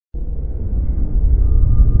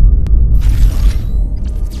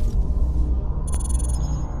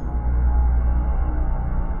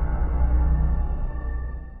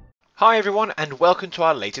Hi everyone and welcome to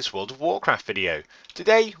our latest World of Warcraft video.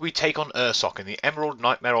 Today we take on Ursoc in the Emerald,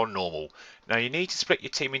 Nightmare or Normal. Now you need to split your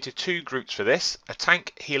team into two groups for this, a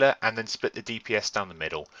tank, healer and then split the DPS down the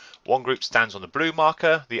middle. One group stands on the blue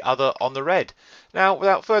marker, the other on the red. Now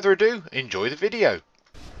without further ado, enjoy the video.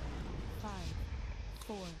 5,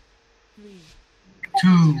 4, 3,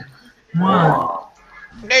 2, 1.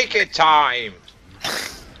 Naked time!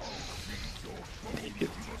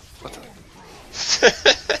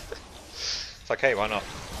 It's okay, why not?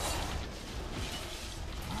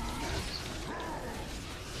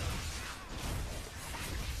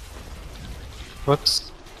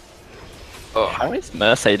 Whoops. Oh, How is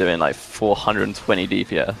Mercy doing like 420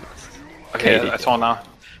 DPS? okay, KD. I saw now.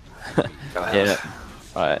 Yeah.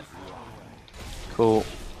 Right. Cool.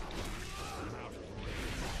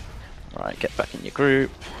 Right, get back in your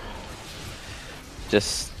group.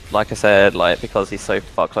 Just like I said, like because he's so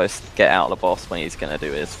far close, get out of the boss when he's gonna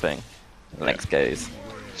do his thing. Next goes.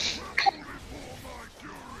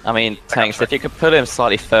 I mean, tanks. If you could put him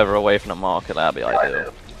slightly further away from the marker, that'd be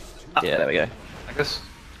ideal. Yeah, there we go. I guess.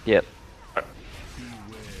 Yep.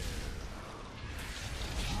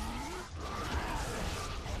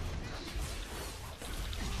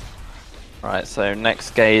 Right, so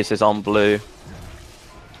next gaze is on blue.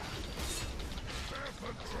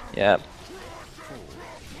 Yep.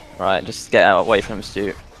 Right, just get out away from him,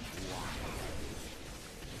 Stu.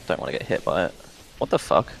 Don't want to get hit by it. What the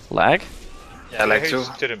fuck? Lag? Yeah, like He too.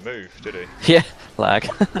 just didn't move, did he? Yeah, lag.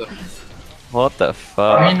 What the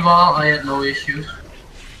fuck? Meanwhile, I had no issues.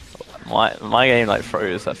 My game like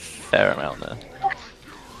froze a fair amount there.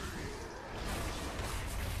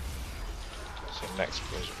 So next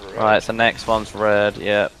was red. Right, so next one's red,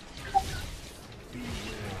 yep.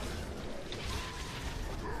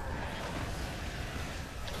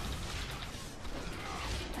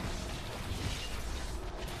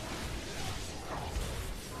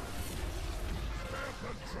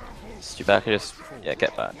 Stu back, just yeah,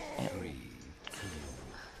 get back. Yeah.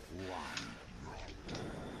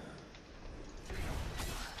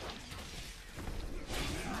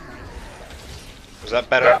 Was that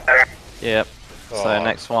better? Yep. So Oh.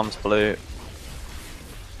 next one's blue.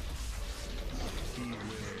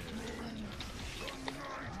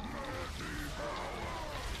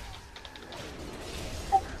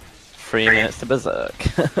 Three minutes to berserk.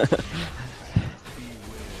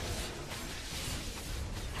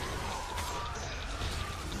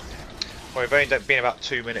 Well, we've only been about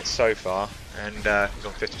 2 minutes so far, and he's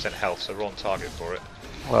on 50% health, so we're on target for it.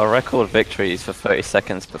 Well, record victories for 30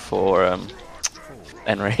 seconds before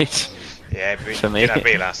enrage. Yeah, but For me. you didn't have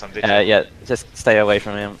me last time, did you? Yeah, just stay away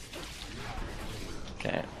from him.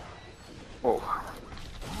 Okay. Oh,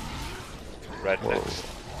 Red Whoa. next.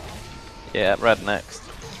 Yeah, red next.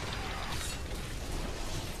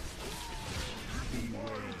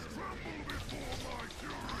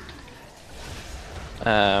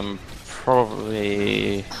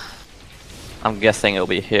 Probably. I'm guessing it'll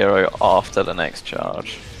be hero after the next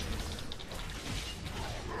charge.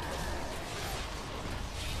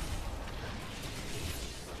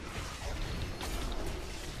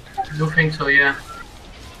 I do think so, yeah.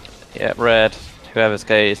 Yeah, red. Whoever's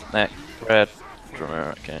gaze next. Red.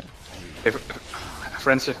 Okay. if,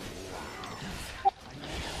 frenzy.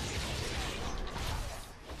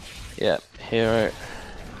 Yeah, hero.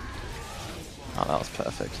 Oh, that was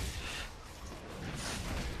perfect.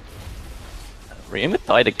 Reema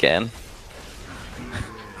died again.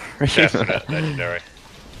 Definite legendary.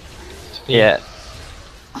 Yeah.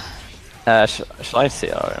 Should I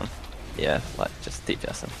CR him? Yeah, like just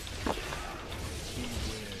DPS him.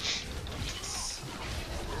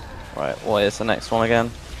 Right, what is the next one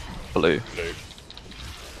again? Blue. Blue.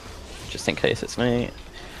 Just in case it's me.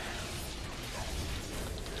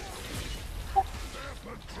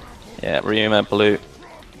 Yeah, Reuma, blue.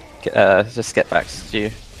 Just get back to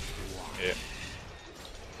you. Yeah.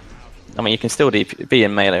 I mean, you can still be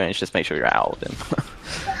in melee range, just make sure you're out of him.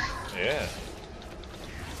 Yeah.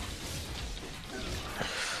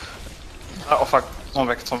 Oh fuck, turn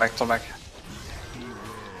back.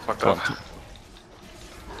 Fuck Come off. on.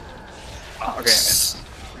 Okay.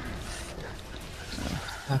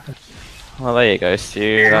 Well, there you go,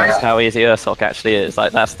 Stu. That's how easy Ursoc actually is.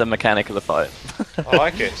 Like, that's the mechanic of the fight. I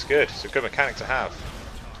like it, it's good. It's a good mechanic to have.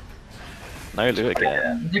 No loot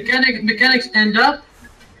again. Mechanics end up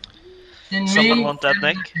in Someone me. want that and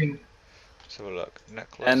neck? nothing. Let's have a look.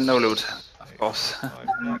 Necklace. And no loot, of course.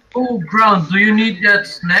 Neck. Oh, ground, do you need that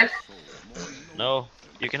snack? No,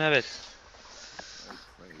 you can have it.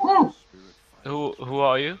 Oh, Who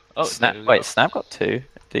are you? Oh, Snap. there you Wait, go. Snap got two.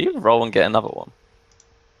 Did he roll and get another one?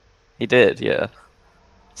 He did, yeah.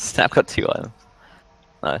 Snap got 2 items.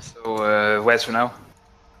 Nice. So where's we now?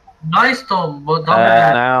 Nice, Tom, but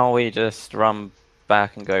Now we just run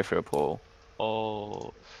back and go through a pool.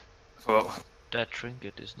 Oh, Well, that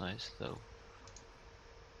trinket is nice though.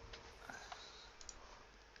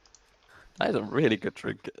 That is a really good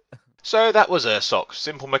trinket. So that was Ursoc.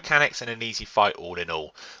 Simple mechanics and an easy fight all in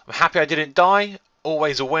all. I'm happy I didn't die.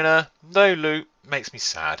 Always a winner. No loot. Makes me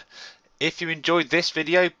sad. If you enjoyed this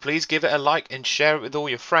video, please give it a like and share it with all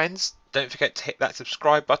your friends. Don't forget to hit that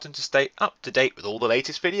subscribe button to stay up to date with all the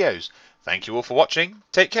latest videos. Thank you all for watching.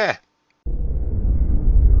 Take care.